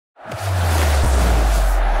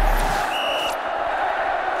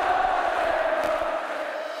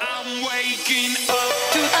waking up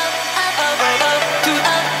to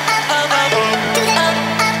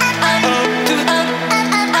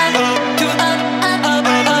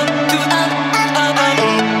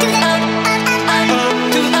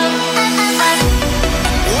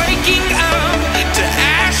waking up to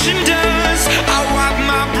ash and dust. I wipe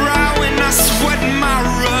my brow and I sweat my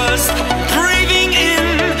rust, breathing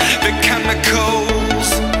in the chemicals.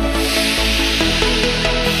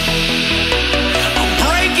 I'm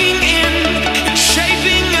breaking in and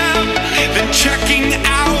shaping up, then checking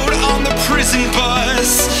out on the prison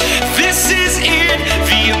bus. This is it,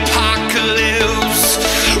 the apocalypse.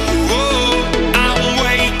 Whoa, I'm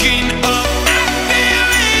waking up. I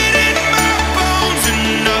feel it in my bones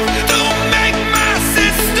enough to make my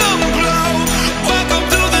system blow. Welcome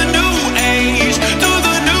to the new age, to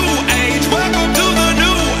the new age. Welcome to the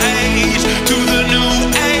new age, to the new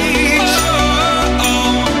age. Oh,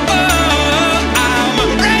 oh, oh, I'm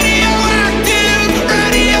radioactive,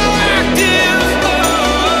 radioactive. Oh,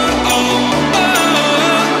 oh, oh,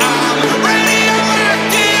 I'm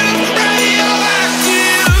radioactive,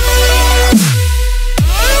 radioactive.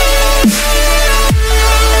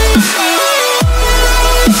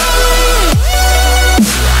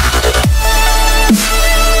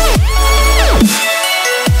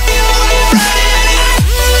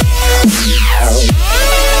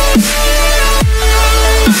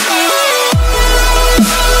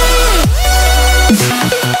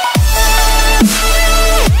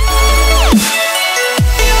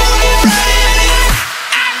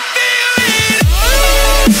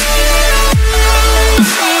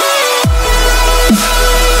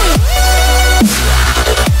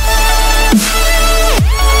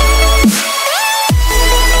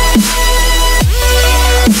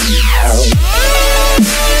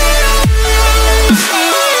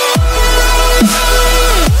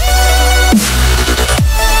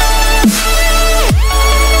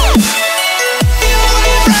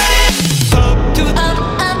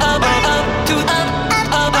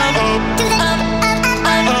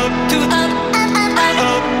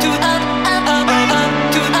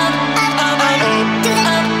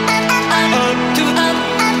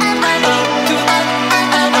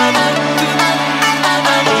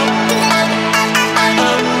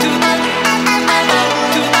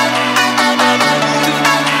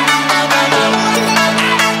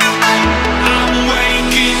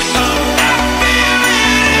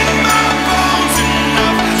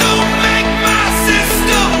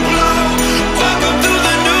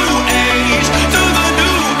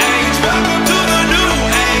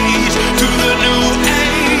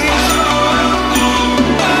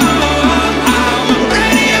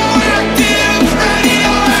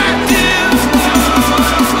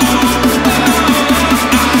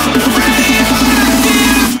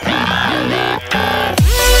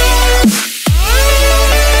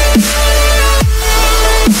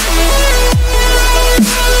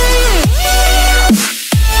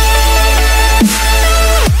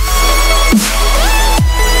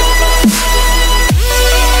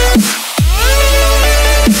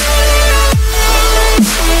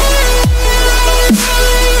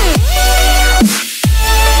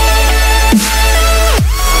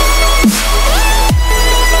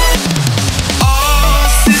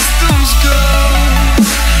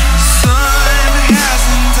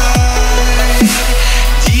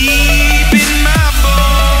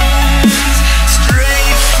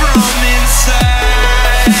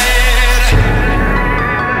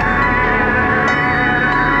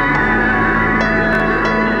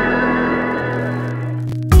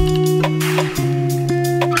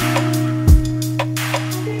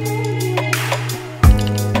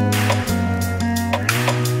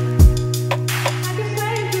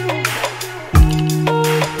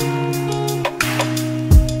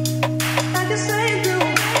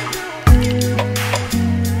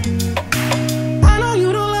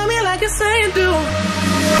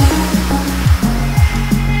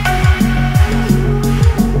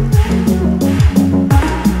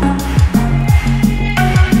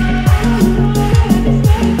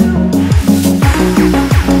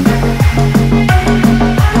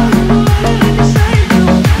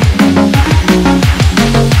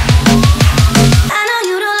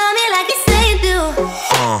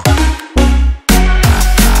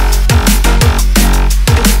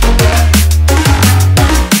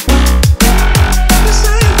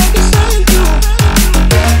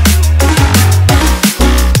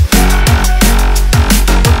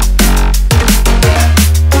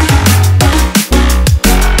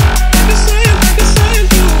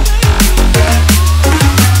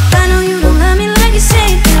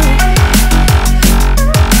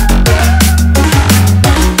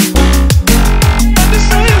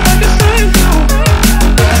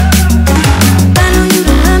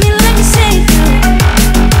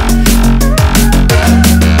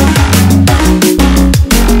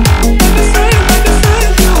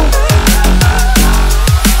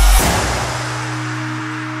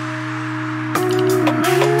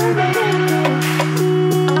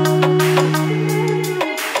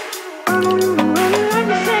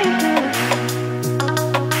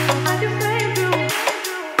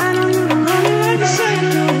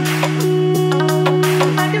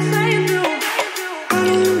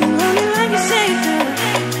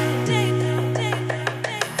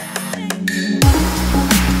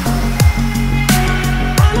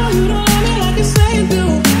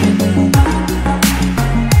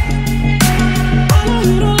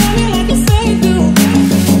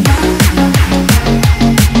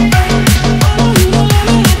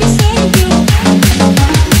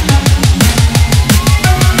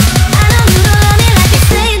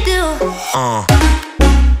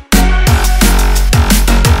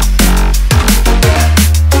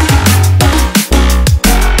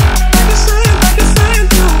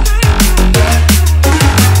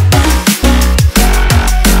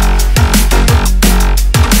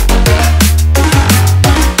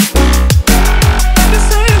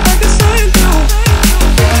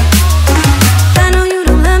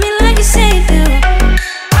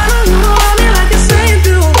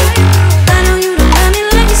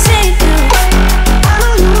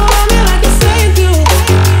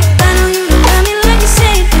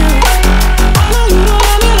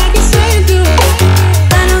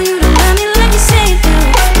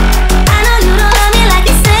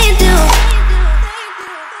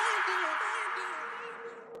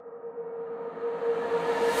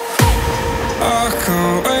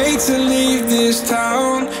 wait to leave this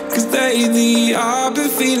town, 'cause lately I've been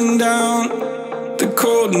feeling down. The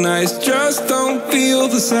cold nights just don't feel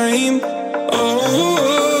the same. Oh,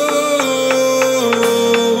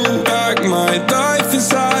 like my life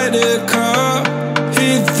inside a car,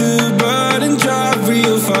 hit the button, drive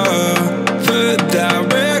real far, put that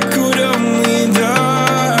record on me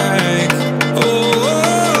like, oh,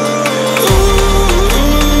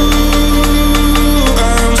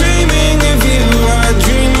 I'm dreaming of you, I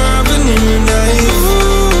dream of a new life.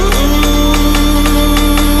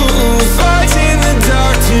 Fight in the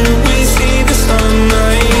dark till we see the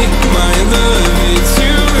sunlight. My love, it's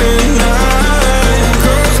you and I.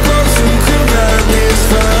 Close, close, who could light this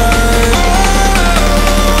fire?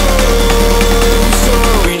 So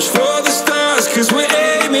reach for the stars, 'cause we're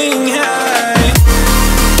aiming high.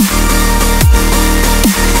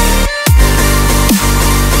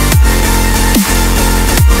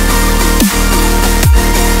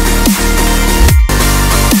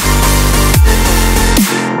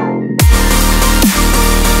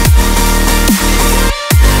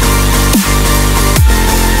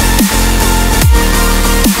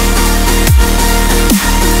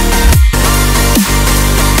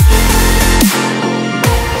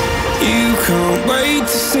 You can't wait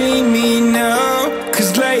to see me now,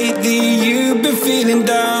 'cause lately you've been feeling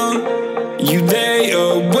down. You lay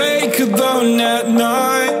awake alone at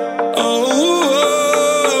night. Oh,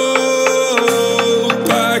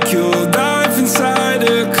 like your life inside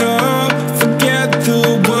a car. Forget the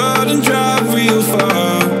world and drive real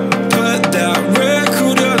far. Put that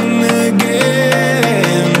record on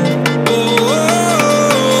again. Oh,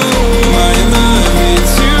 my love,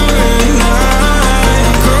 it's you and I.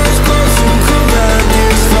 Close, close, who could light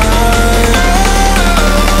this fire?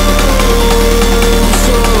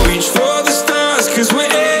 So reach for the stars, 'cause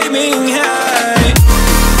we're aiming high.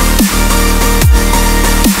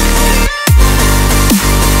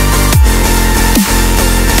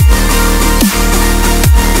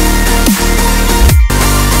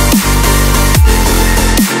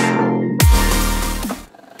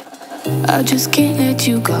 I just can't let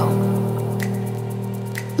you go.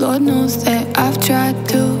 Lord knows that I've tried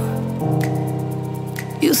to.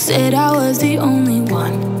 You said I was the only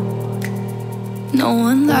one. No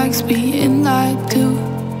one likes being lied to.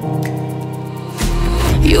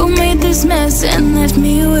 You made this mess and left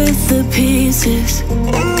me with the pieces.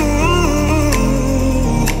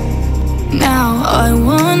 Now I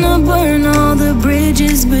wanna burn all the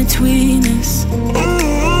bridges between us.